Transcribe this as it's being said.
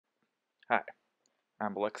Hi,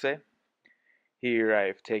 I'm Aleksey. Here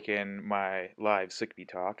I've taken my live SICB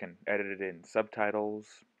talk and edited in subtitles,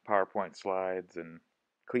 PowerPoint slides, and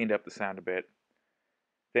cleaned up the sound a bit.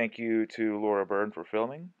 Thank you to Laura Byrne for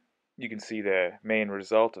filming. You can see the main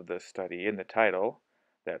result of this study in the title,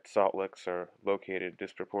 that salt licks are located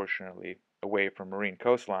disproportionately away from marine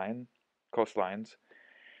coastlines.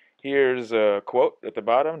 Here's a quote at the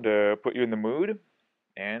bottom to put you in the mood,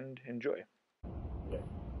 and enjoy.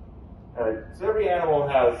 So every animal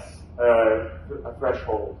has a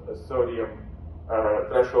threshold, a sodium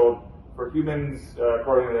threshold. For humans,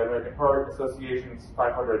 according to the American Heart Association, it's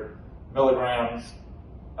 500 milligrams.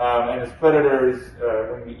 And as predators,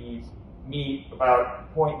 when we eat meat,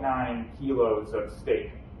 about 0.9 kilos of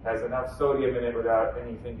steak has enough sodium in it without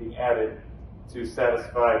anything being added to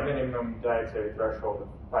satisfy a minimum dietary threshold of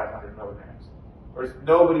 500 milligrams. Of course,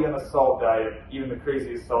 nobody on the salt diet, even the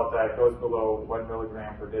craziest salt diet, goes below 1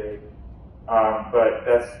 milligram per day. But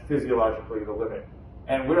that's physiologically the limit.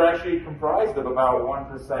 And we're actually comprised of about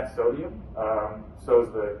 1% sodium. So is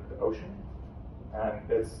the ocean. And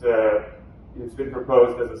it's been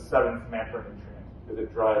proposed as a seventh macronutrient because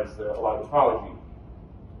it drives a lot of ecology.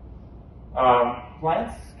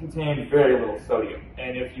 Plants contain very little sodium,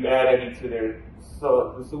 and if you add any to the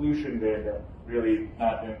solution, they end up really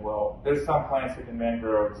not doing well. There's some plants like in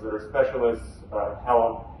mangroves that are specialists,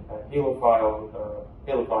 halophiles,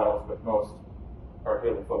 but most are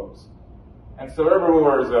halophobes. And so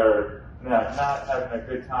herbivores are not having a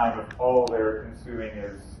good time if all they're consuming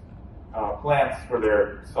is plants for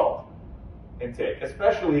their salt intake,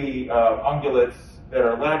 especially ungulates that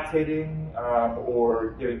are lactating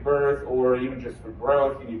or giving birth, or even just for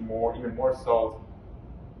growth. You need even more salt.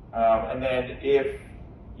 And then if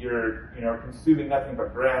you're consuming nothing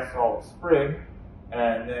but grass all spring,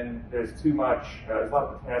 and then there's too much, there's a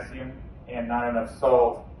lot of potassium and not enough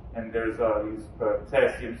salt, and there's these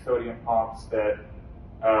potassium sodium pumps that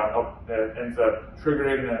ends up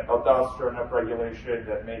triggering an aldosterone upregulation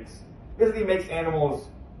that basically makes animals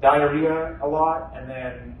diarrhea a lot, and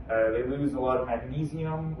then they lose a lot of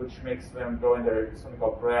magnesium, which makes them go into something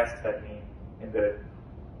called grass tetany in the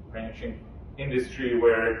ranching industry,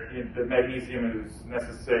 where the magnesium is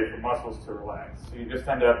necessary for muscles to relax. So you just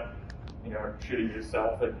end up, shitting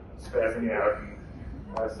yourself and spazzing out. And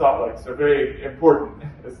salt licks are very important.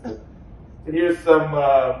 And here's some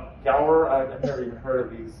gaur. I've never even heard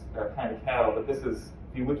of these kind of cattle, but this is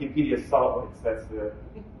the Wikipedia salt licks. That's the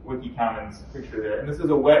WikiCommons picture there. And this is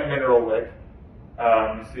a wet mineral lick.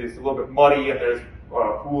 You see it's a little bit muddy, and there's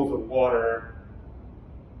pools of water.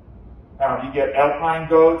 You get alpine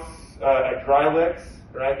goats at dry licks,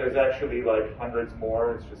 right? There's actually like hundreds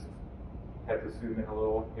more. It's just had to zoom in a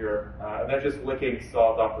little here. And they're just licking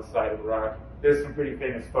salt off the side of the rock. There's some pretty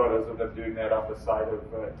famous photos of them doing that off the side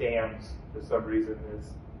of dams. For some reason,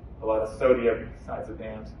 there's a lot of sodium on the sides of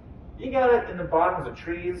dams. You got it in the bottoms of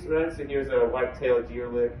trees, right? So here's a white-tailed deer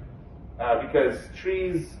lick. Because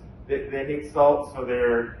trees, they hate salt, so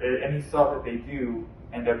any salt that they do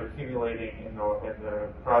end up accumulating in the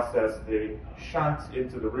process. They shunt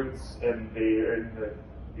into the roots, and they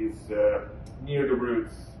are near the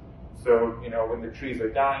roots. So, when the trees are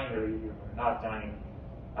dying or not dying,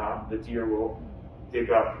 the deer will dig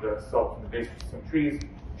up the salt from the base of some trees.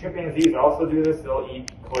 Chimpanzees also do this. They'll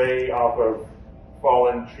eat clay off of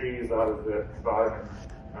fallen trees out of the bottom.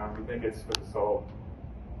 We think it's for the salt.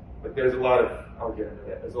 But there's I'll get into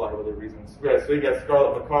that. There's a lot of other reasons. Yeah, so you got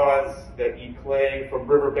scarlet macaws that eat clay from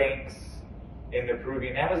riverbanks in the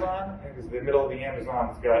Peruvian Amazon, because the middle of the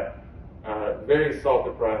Amazon's got very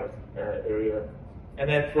salt-deprived area. And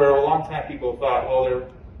then for a long time, people thought, well, they're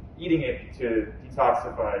eating it to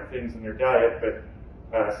detoxify things in their diet, but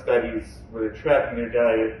studies where they're tracking their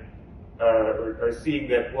diet are seeing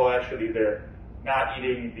that, well, actually, they're not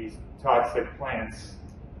eating these toxic plants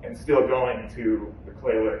and still going to the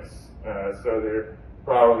clay licks. So they're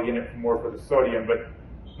probably in it more for the sodium, but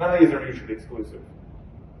none of these are mutually exclusive.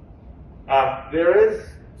 There is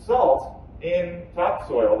salt in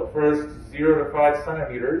topsoil, the first 0 to 5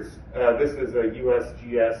 centimeters. This is a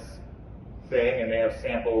USGS thing, and they have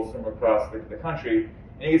samples from across the country.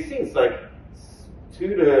 And you can see it's like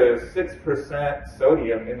 2 to 6%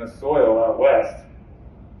 sodium in the soil out west.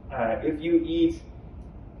 If you eat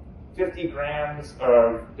 50 grams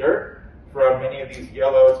of dirt from any of these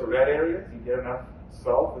yellow to red areas, you get enough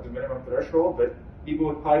salt with the minimum threshold. But people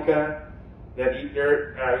with pica that eat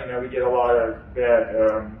dirt, we get a lot of bad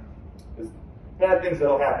things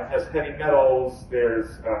that'll happen. It has heavy metals,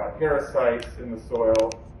 there's parasites in the soil,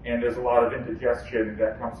 and there's a lot of indigestion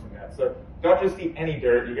that comes from that. So don't just eat any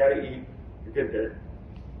dirt, you gotta eat the good dirt.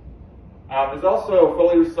 There's also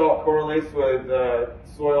foliar salt correlates with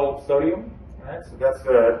soil sodium. Right? So that's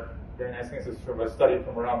a very nice thing. This is from a study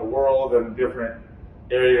from around the world and different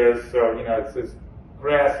areas. So, it's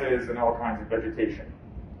grasses and all kinds of vegetation.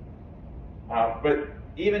 But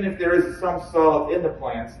even if there is some salt in the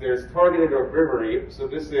plants, there's targeted herbivory. So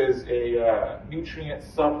this is a nutrient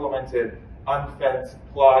supplemented unfenced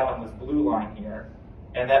plot on this blue line here.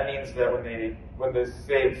 And that means that when this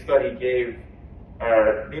same study gave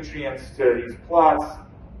nutrients to these plots,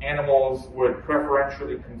 animals would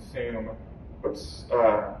preferentially consume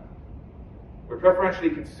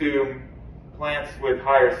plants with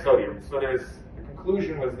higher sodium. So the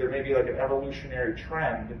conclusion was there may be like an evolutionary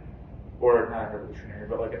trend, or not evolutionary,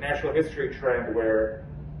 but like a natural history trend where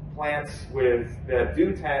plants that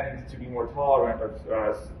do tend to be more tolerant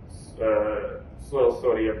of soil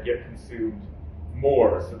sodium get consumed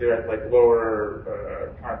more. So they're at like lower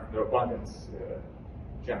abundance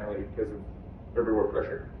generally because of herbivore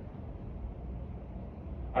pressure.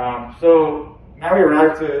 So now we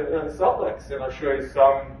arrive to salt licks, and I'll show you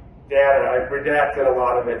some data. I've redacted a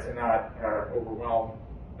lot of it to not overwhelm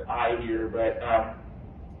the eye here, but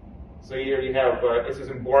so here you have, this is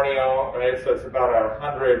in Borneo, right? So it's about a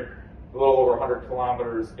little over 100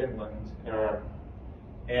 kilometers inland.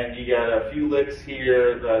 And you got a few licks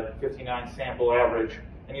here, the 59 sample average,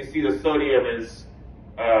 and you see the sodium is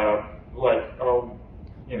more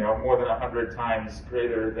than 100 times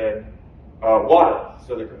greater than water.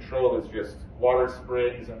 So the control is just water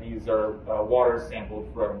springs, and these are water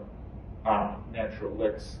sampled from natural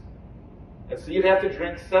licks. And so you'd have to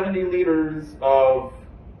drink 70 liters of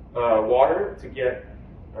water to get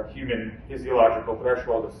a human physiological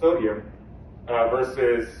threshold of sodium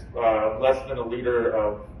versus less than a liter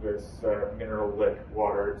of this mineral lick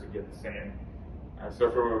water to get the same.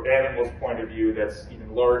 So from an animal's point of view, that's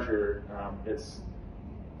even larger. It's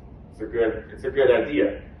a good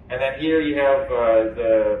idea. And then here you have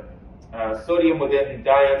the sodium within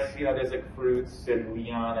diets. There's like fruits and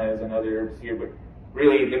lianas and other herbs here, but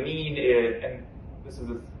really the mean is, and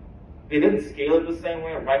they didn't scale it the same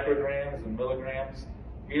way, micrograms and milligrams.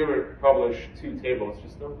 If you ever publish two tables,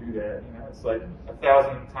 just don't do that. It's like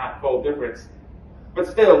 1,000-fold difference. But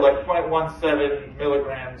still, like 0.17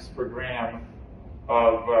 milligrams per gram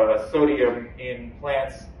of sodium in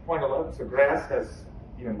plants. 0.11. So grass has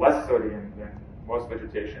even less sodium than most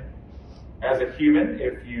vegetation. As a human,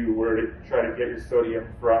 if you were to try to get your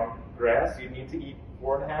sodium from grass, you need to eat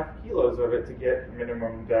 4.5 kilos of it to get the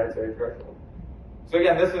minimum dietary threshold. So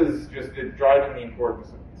again, this is just driving the importance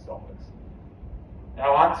of these salt licks.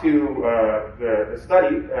 Now on to the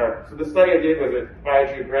study. So the study I did was at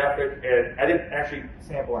Biogeographic, and I didn't actually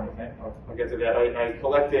sample anything. I'll get to that. I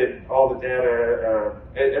collected all the data,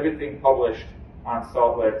 everything published on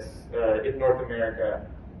salt licks in North America.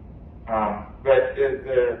 But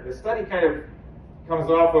the study kind of comes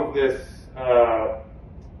off of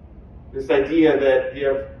this idea that you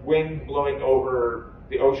have wind blowing over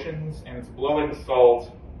the oceans, and it's blowing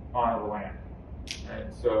salt onto the land. Right?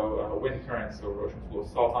 So wind currents over oceans blow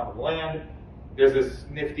salt onto the land. There's this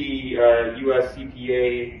nifty US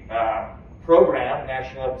EPA program,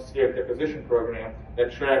 National Atmospheric Deposition Program,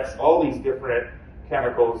 that tracks all these different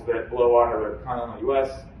chemicals that blow onto the continental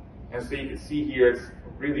US. And so you can see here, it's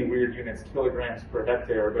really weird units, kilograms per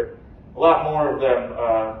hectare, but a lot more of them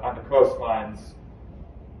on the coastlines.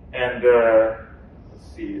 And let's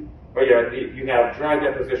see. Oh yeah, you have dry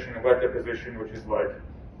deposition and wet deposition, which is like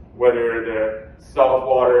whether the salt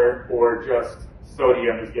water or just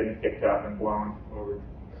sodium is getting picked up and blown over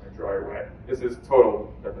dry or wet. This is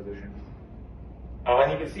total deposition.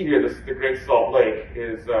 And you can see here, the Great Salt Lake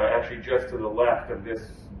is actually just to the left of this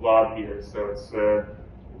blob here. So it's,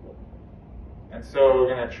 and so we're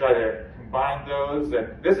going to try to combine those.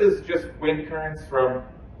 And this is just wind currents from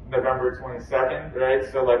November 22nd, right?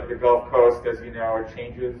 So like the Gulf Coast, as you know, it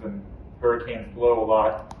changes and hurricanes blow a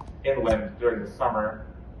lot inland during the summer.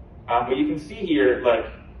 But you can see here, like,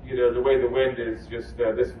 the way the wind is just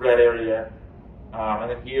this red area. And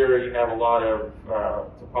then here you have a lot of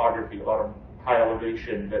topography, a lot of high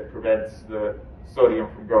elevation that prevents the sodium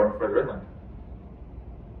from going further inland.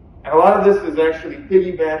 And a lot of this is actually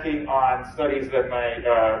piggybacking on studies that my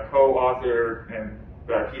co-author and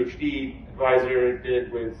PhD advisor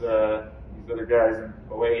did with these other guys in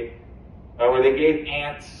 2008, where they gave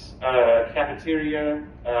ants cafeteria,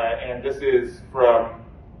 and this is from,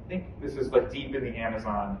 I think this is like deep in the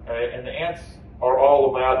Amazon, and the ants are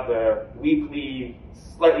all about the weekly,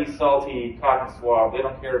 slightly salty cotton swab. They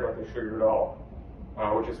don't care about the sugar at all,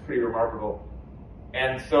 which is pretty remarkable.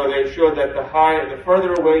 And so they showed that the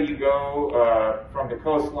further away you go from the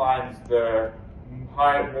coastlines, the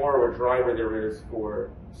more of a driver there is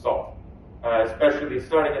for salt, especially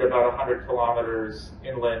starting at about 100 kilometers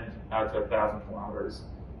inland out to 1,000 kilometers.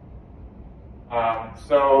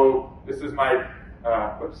 So this is my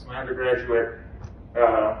undergraduate.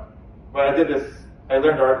 But I did this. I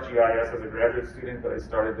learned ArcGIS as a graduate student, but I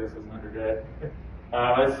started this as an undergrad.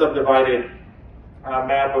 I subdivided a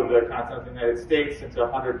map of the continental of the United States into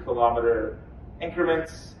 100-kilometer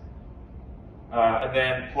increments, and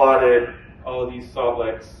then plotted all of these salt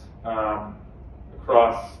licks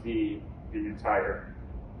across the entire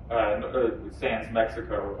sans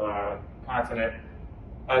Mexico continent.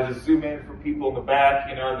 I just zoom in for people in the back.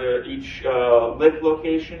 You know, each lick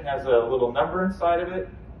location has a little number inside of it.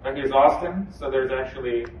 Right here's Austin, so there's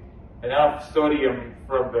actually enough sodium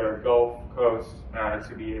from the Gulf Coast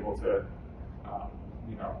to be able to,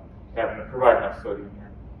 provide enough sodium here.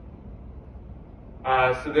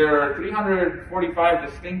 So there are 345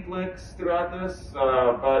 distinct licks throughout this,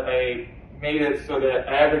 but I made it so that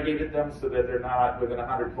I aggregated them so that they're not within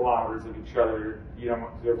 100 kilometers of each other,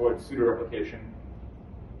 to avoid pseudo-replication.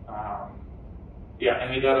 And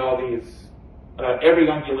we got all these, every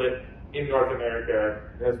ungulate in North America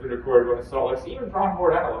has been recorded on the salt licks, even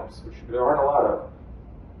pronghorn antelopes, which there aren't a lot of.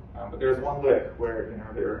 But there's one lick where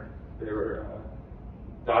they were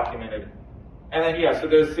documented. And then so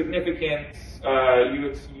there's significant.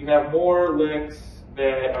 You have more licks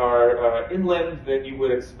that are inland than you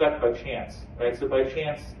would expect by chance, right? So by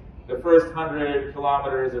chance, the first 100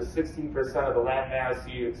 kilometers is 16% of the landmass. So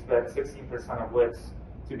you expect 16% of licks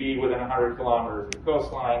to be within 100 kilometers of the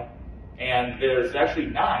coastline, and there's actually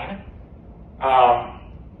 9.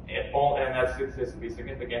 And that's statistically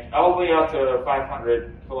significant. All the way out to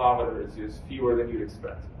 500 kilometers is fewer than you'd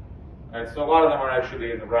expect. And so a lot of them are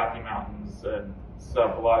actually in the Rocky Mountains and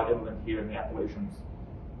stuff, a lot of inland here in the Appalachians.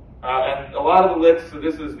 And a lot of the licks, so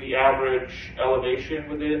this is the average elevation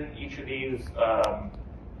within each of these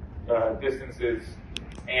distances,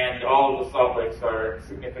 and all of the salt licks are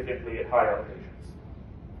significantly at high elevations.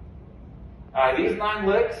 These 9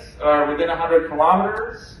 licks are within 100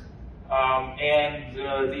 kilometers.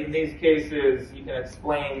 In these cases, you can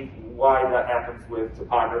explain why that happens with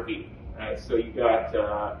topography. Right? So you got,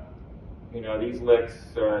 these licks.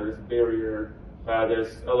 There's a barrier.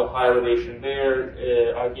 There's a high elevation there.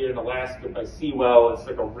 Out here in Alaska by Seawell, it's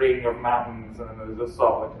like a ring of mountains, and then there's a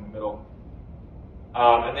salt lick in the middle.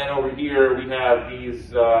 And then over here we have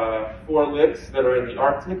these 4 licks that are in the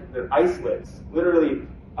Arctic. They're ice licks, literally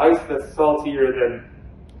ice that's saltier than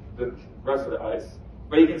the rest of the ice.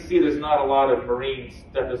 But you can see there's not a lot of marine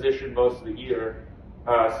deposition most of the year,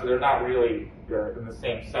 so they're not really in the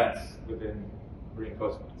same sense within marine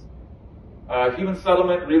coastlines. Human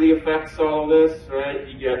settlement really affects all of this, right?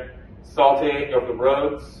 You get salting of the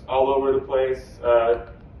roads all over the place,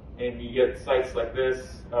 and you get sites like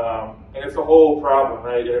this, and it's a whole problem,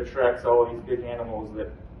 right? It attracts all of these big animals that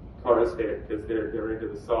cars hit because they're into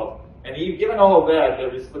the salt. And given all of that,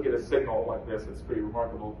 just look at a signal like this, it's pretty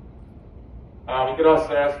remarkable. You could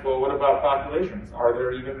also ask, well, what about populations? Are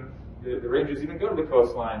there even, the ranges even go to the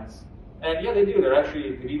coastlines? And yeah, they do.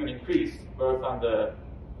 They've even increased, both on the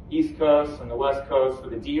East Coast and the West Coast for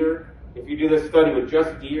the deer. If you do this study with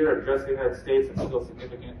just deer or just the United States, it's still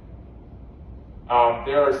significant.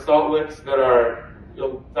 There are salt licks that are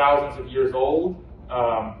thousands of years old,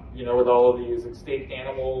 with all of these extinct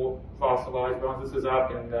animal fossilized bones. This is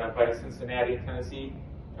up by Cincinnati, Tennessee.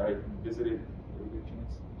 I visited.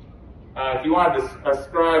 If you wanted to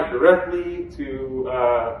ascribe directly to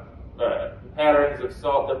patterns of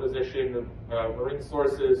salt deposition of marine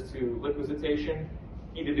sources to liquefaction,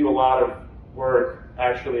 you need to do a lot of work.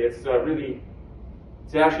 Actually, it's really,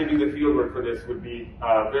 to actually do the field work for this would be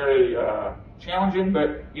very challenging,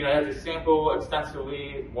 but you have to sample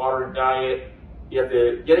extensively, water and diet.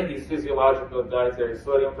 Getting these physiological and dietary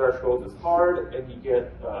sodium thresholds is hard, and you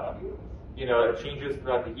get, it changes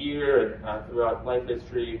throughout the year and throughout life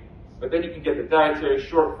history. But then you can get the dietary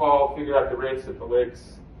shortfall, figure out the rates of the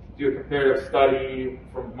licks, do a comparative study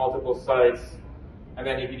from multiple sites, and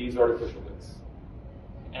then you can use artificial licks.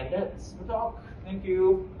 And that's the talk. Thank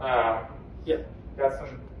you. Got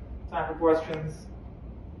some time for questions.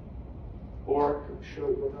 Or could show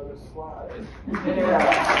you another slide.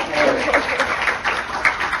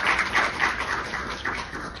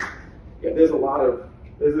 There's a lot of,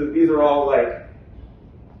 these are all like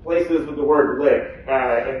places with the word lick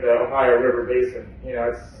in the Ohio River Basin.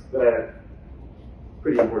 It's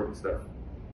pretty important stuff.